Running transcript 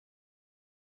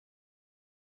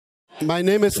My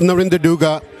name is Narinder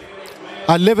Duga.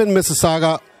 I live in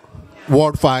Mississauga,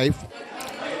 Ward 5.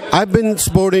 I've been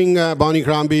supporting Bonnie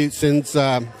Crombie since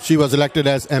she was elected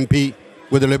as MP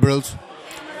with the Liberals.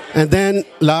 And then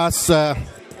last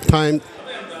time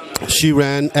she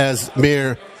ran as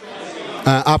mayor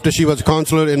after she was a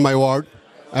councillor in my ward.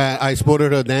 I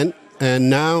supported her then. And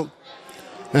now,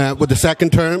 with the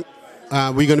second term,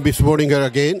 we're going to be supporting her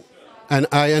again. And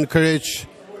I encourage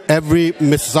every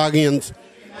Mississaugian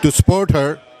to support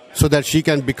her so that she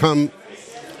can become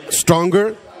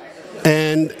stronger,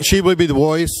 and she will be the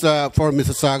voice for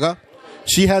Mississauga.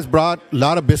 She has brought a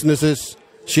lot of businesses.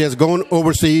 She has gone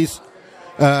overseas,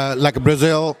 like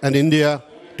Brazil and India,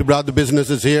 to bring the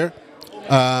businesses here.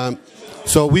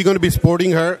 So we're going to be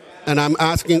supporting her, and I'm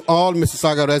asking all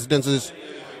Mississauga residents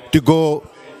to go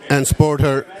and support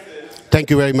her. Thank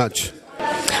you very much.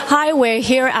 Hi, we're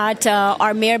here at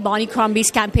our Mayor Bonnie Crombie's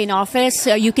campaign office.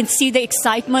 You can see the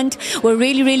excitement. We're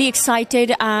really, really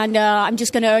excited, and I'm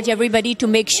just going to urge everybody to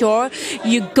make sure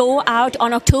you go out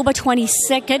on October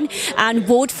 22nd and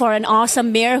vote for an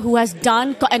awesome mayor who has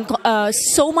done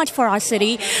so much for our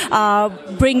city,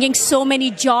 bringing so many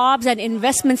jobs and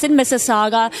investments in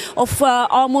Mississauga of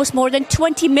almost more than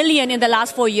 20 million in the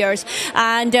last 4 years.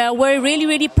 And we're really,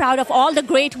 really proud of all the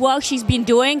great work she's been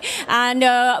doing,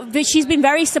 and she's been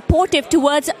very supportive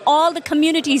towards all the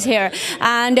communities here,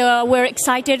 and we're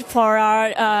excited for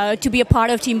our to be a part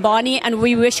of Team Bonnie, and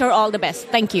we wish her all the best.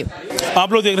 Thank you.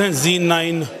 आप लोग देख रहे हैं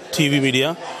Z9 TV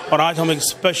media, और आज हम एक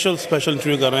special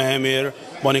interview कर रहे हैं मेयर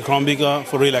बॉनी क्रॉम्बी का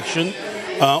फॉर री इलेक्शन.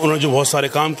 उन्होंने जो बहुत सारे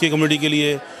काम किए कम्युनिटी के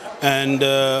लिए, and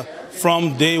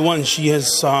from day one she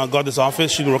has got this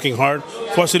office. She's been working hard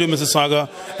for City of Mississauga,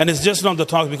 and it's just not the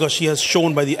talk, because she has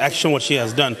shown by the action what she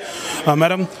has done.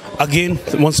 Madam,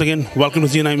 once again, welcome to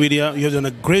Z9 Media. You have done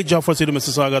a great job for City of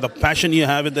Mississauga. The passion you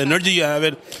have it, the energy you have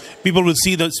it. People will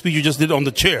see the speech you just did on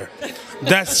the chair.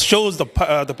 That shows the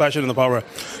passion and the power.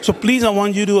 So please, I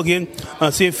want you to again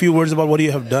say a few words about what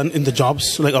you have done in the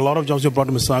jobs, like a lot of jobs you brought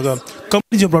to Mississauga,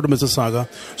 companies you brought to Mississauga.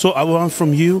 So I want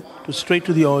from you to straight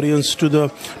to the audience, to the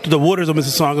voters of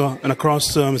Mississauga and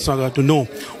across Mississauga, to know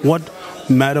what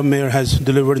Madam Mayor has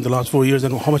delivered in the last 4 years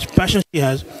and how much passion she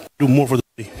has to do more for the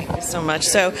city. Thank you so much.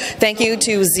 So thank you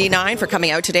to Z9 for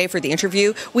coming out today for the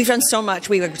interview. We've done so much.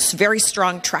 We have a very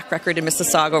strong track record in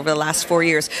Mississauga over the last 4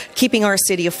 years, keeping our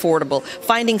city affordable,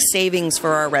 finding savings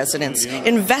for our residents,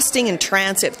 investing in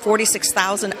transit,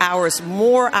 46,000 hours,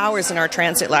 more hours in our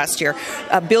transit last year,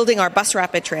 building our bus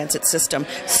rapid transit system,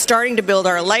 starting to build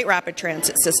our light rapid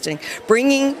transit system,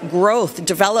 bringing growth,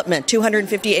 development,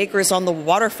 250 acres on the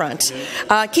waterfront,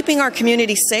 keeping our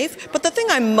community safe. But the thing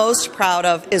I'm most proud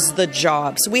of is the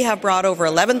jobs. We have brought over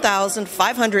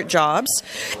 11,500 jobs,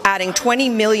 adding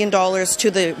 $20 million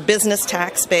to the business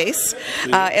tax base,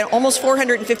 and almost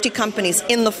 450 companies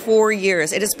in the 4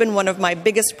 years. It has been one of my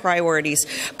biggest priorities.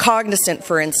 Cognizant,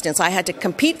 for instance, I had to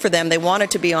compete for them. They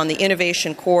wanted to be on the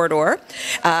innovation corridor.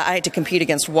 I had to compete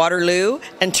against Waterloo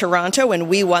and Toronto, and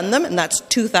we won them, and that's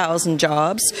 2,000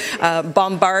 jobs.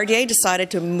 Bombardier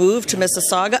decided to move to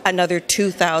Mississauga, another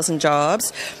 2,000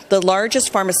 jobs. The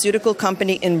largest pharmaceutical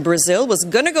company in Brazil was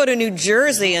going to go to New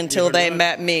Jersey until they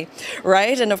met me,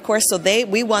 right? And of course, so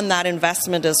we won that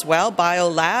investment as well.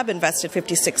 BioLab invested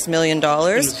 $56 million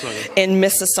in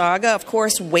Mississauga. Of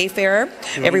course, Wayfair.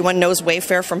 Everyone knows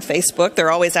Wayfair from Facebook.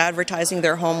 They're always advertising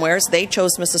their homewares. They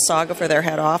chose Mississauga for their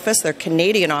head office, their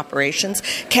Canadian operations.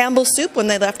 Campbell Soup, when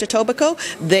they left Etobicoke,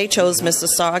 they chose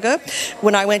Mississauga.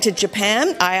 When I went to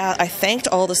Japan, I thanked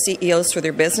all the CEOs for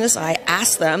their business. I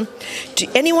asked them,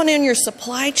 anyone in your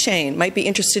supply chain might be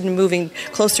interested in moving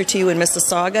closer to you in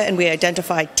Mississauga, and we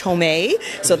identified Tomei,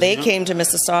 so they came to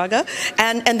Mississauga.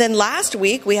 And then last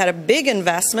week we had a big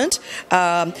investment,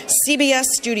 CBS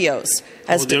Studios.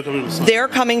 They're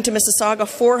coming to Mississauga,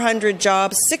 400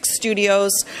 jobs, 6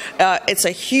 studios. It's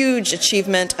a huge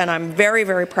achievement, and I'm very,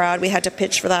 very proud. We had to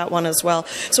pitch for that one as well.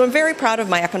 So I'm very proud of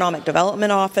my Economic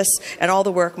Development Office and all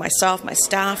the work myself, my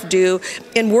staff do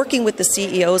in working with the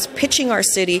CEOs, pitching our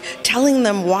city, telling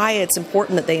them why it's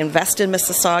important that they invest in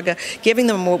Mississauga, giving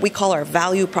them what we call our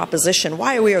value proposition,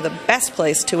 why we are the best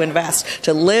place to invest,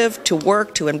 to live, to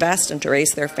work, to invest, and to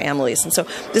raise their families. And so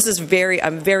this is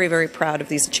I'm very, very proud of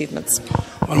these achievements.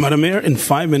 Well, Madam Mayor, in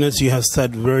 5 minutes you have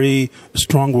said very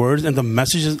strong words, and the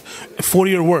message is for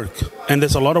your work. And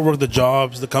there's a lot of work, the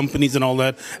jobs, the companies and all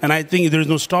that. And I think there is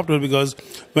no stop to it, because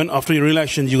when after your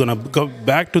election, you're going to go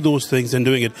back to those things and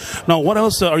doing it. Now, what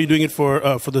else are you doing it for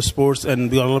the sports?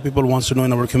 And a lot of people wants to know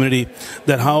in our community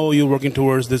that how you're working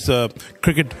towards this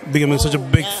cricket becoming such a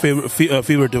big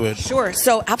fever to it. Sure.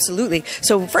 So absolutely.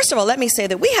 So first of all, let me say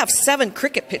that we have 7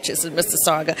 cricket pitches in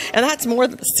Mississauga, and that's more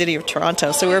than the city of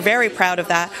Toronto. So we're very proud of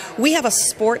that. We have a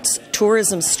sports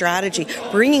tourism strategy,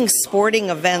 bringing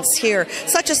sporting events here,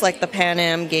 such as like the Pan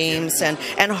Am Games and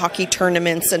hockey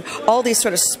tournaments and all these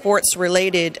sort of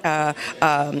sports-related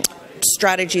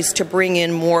strategies to bring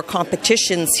in more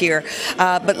competitions here.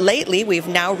 But lately, we've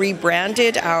now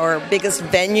rebranded our biggest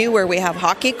venue where we have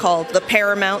hockey, called the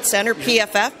Paramount Centre,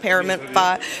 PFF,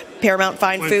 Paramount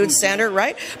Fine Food Center,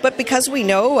 right? But because we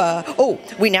know,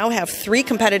 we now have 3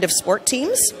 competitive sport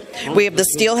teams. We have the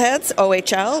Steelheads,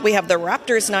 OHL, we have the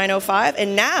Raptors 905,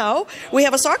 and now we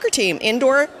have a soccer team,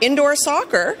 indoor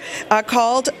soccer,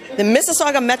 called the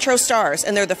Mississauga Metro Stars,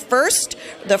 and they're the first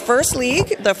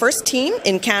team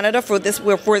in Canada for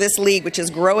this league, which is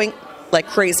growing like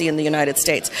crazy in the United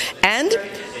States. And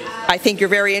I think you're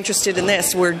very interested in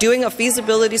this. We're doing a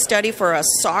feasibility study for a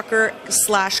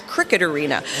soccer/cricket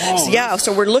arena. Oh,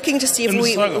 so we're looking to see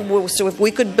if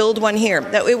we could build one here.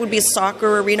 That it would be a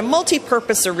soccer arena,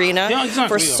 multi-purpose arena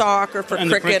for soccer, for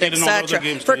cricket, etc.,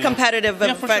 for competitive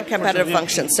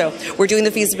functions. So we're doing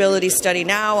the feasibility study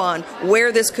now on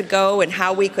where this could go and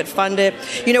how we could fund it.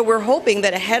 You know, we're hoping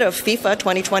that ahead of FIFA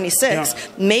 2026,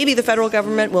 maybe the federal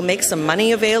government will make some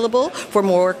money available for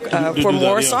more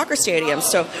soccer stadiums.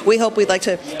 So we'd like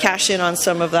to cash in on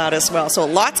some of that as well. So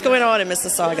lots going on in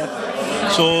Mississauga.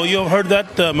 So you have heard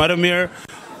that, Madam Mayor,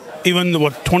 even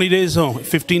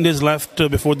 15 days left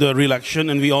before the re-election,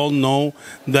 and we all know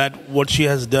that what she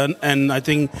has done, and I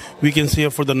think we can see her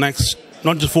for the next,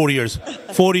 not just 4 years.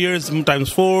 4 years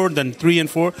times 4, then 3 and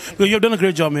 4. Because you have done a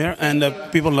great job here, and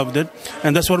people loved it.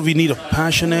 And that's what we need, a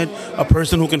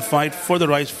person who can fight for the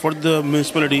rights for the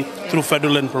municipality through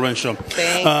federal and provincial.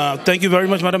 Thank you very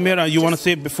much, Madam Mayor. You want to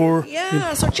say before?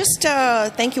 Yeah, so just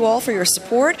thank you all for your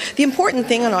support. The important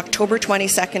thing on October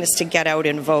 22nd is to get out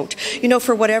and vote. You know,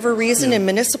 for whatever reason, in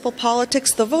municipal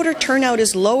politics, the voter turnout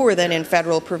is lower than in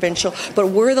federal, provincial, but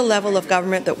we're the level of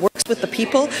government that works with the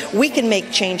people. We can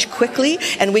make change quickly,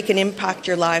 and we can impact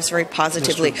your lives very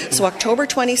positively. So October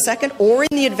 22nd, or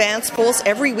in the advance polls,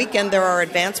 every weekend there are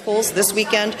advance polls, this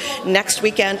weekend, next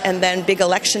weekend, and then big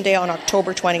election day on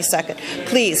October 22nd.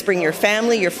 Please bring your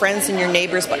family, your friends, and your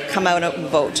neighbors, but come out and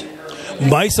vote.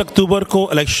 22 अक्टूबर को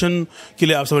election के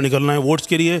लिए आप सब निकलना है votes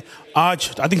के लिए आज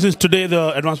I think since today the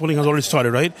advance polling has already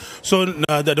started, right? So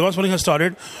the advance polling has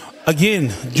started. Again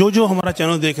जो हमारा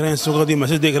चैनल देख रहे हैं, इस वक्त ये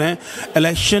मैसेज देख रहे हैं,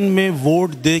 इलेक्शन में वोट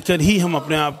देकर ही हम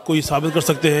अपने आप को ये साबित कर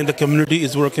सकते हैं the community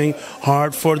is working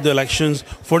hard for the elections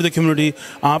for the community.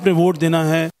 आपने वोट देना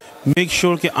है. मेक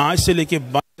श्योर कि आज से लेके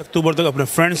 22 अक्टूबर तक अपने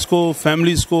फ्रेंड्स को,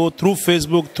 फैमिलीज को, through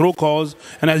Facebook, through calls,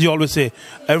 and as you always say,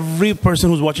 every person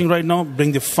who is watching right now,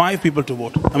 bring the 5 people to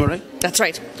vote. Am I right? That's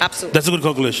right. Absolutely. That's a good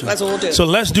calculation. That's what we'll do. So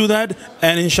let's do that,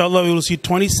 and inshallah we will see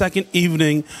 22nd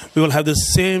evening. We will have the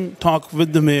same talk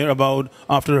with the mayor about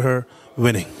after her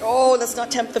winning. Oh, let's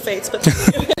not tempt the fates, but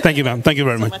Thank you, ma'am. Thank you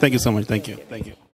very much. Thank you so much. Thank you. Thank you.